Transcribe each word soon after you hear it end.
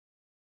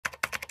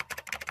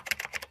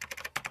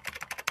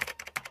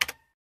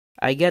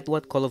I get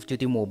what Call of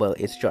Duty Mobile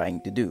is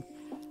trying to do.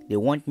 They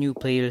want new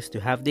players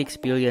to have the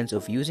experience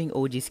of using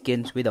OG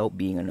skins without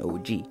being an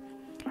OG.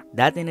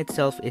 That in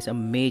itself is a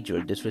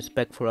major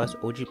disrespect for us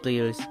OG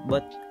players,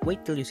 but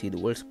wait till you see the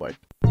worst part.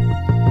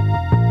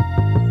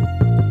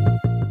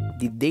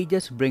 Did they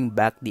just bring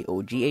back the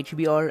OG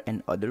HBR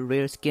and other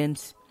rare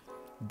skins?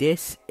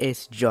 This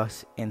is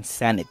just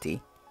insanity.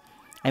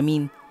 I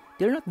mean,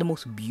 they're not the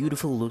most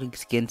beautiful looking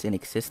skins in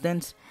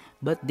existence,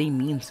 but they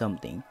mean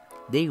something.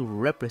 They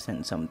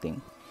represent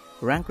something.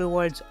 Rank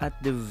rewards at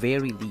the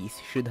very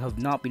least should have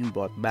not been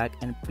brought back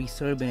and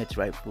preserved in its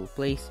rightful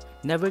place,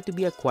 never to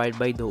be acquired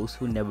by those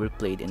who never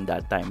played in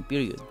that time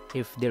period.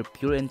 If their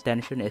pure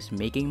intention is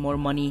making more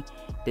money,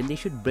 then they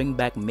should bring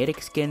back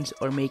mythic skins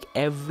or make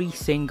every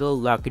single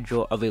lucky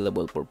draw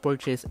available for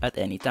purchase at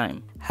any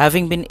time.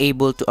 Having been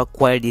able to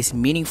acquire these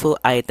meaningful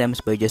items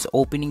by just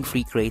opening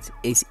free crates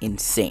is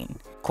insane.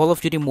 Call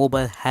of Duty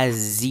Mobile has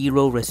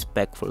zero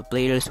respect for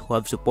players who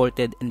have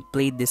supported and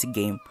played this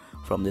game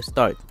from the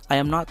start. I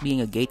am not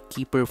being a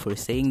gatekeeper for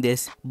saying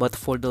this, but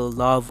for the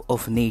love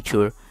of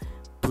nature,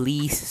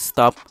 please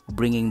stop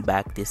bringing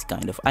back this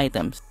kind of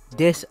items.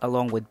 This,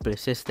 along with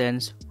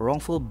persistence,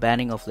 wrongful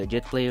banning of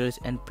legit players,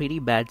 and pretty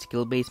bad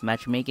skill-based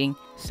matchmaking,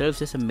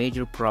 serves as a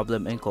major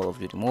problem in Call of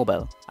Duty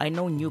Mobile. I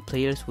know new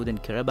players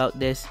wouldn't care about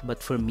this,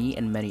 but for me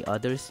and many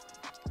others,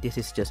 this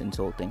is just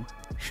insulting.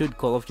 Should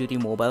Call of Duty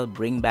Mobile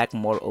bring back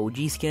more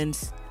OG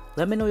skins?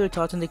 Let me know your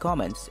thoughts in the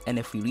comments, and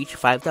if we reach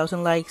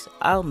 5,000 likes,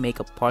 I'll make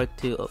a part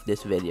 2 of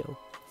this video.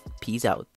 Peace out.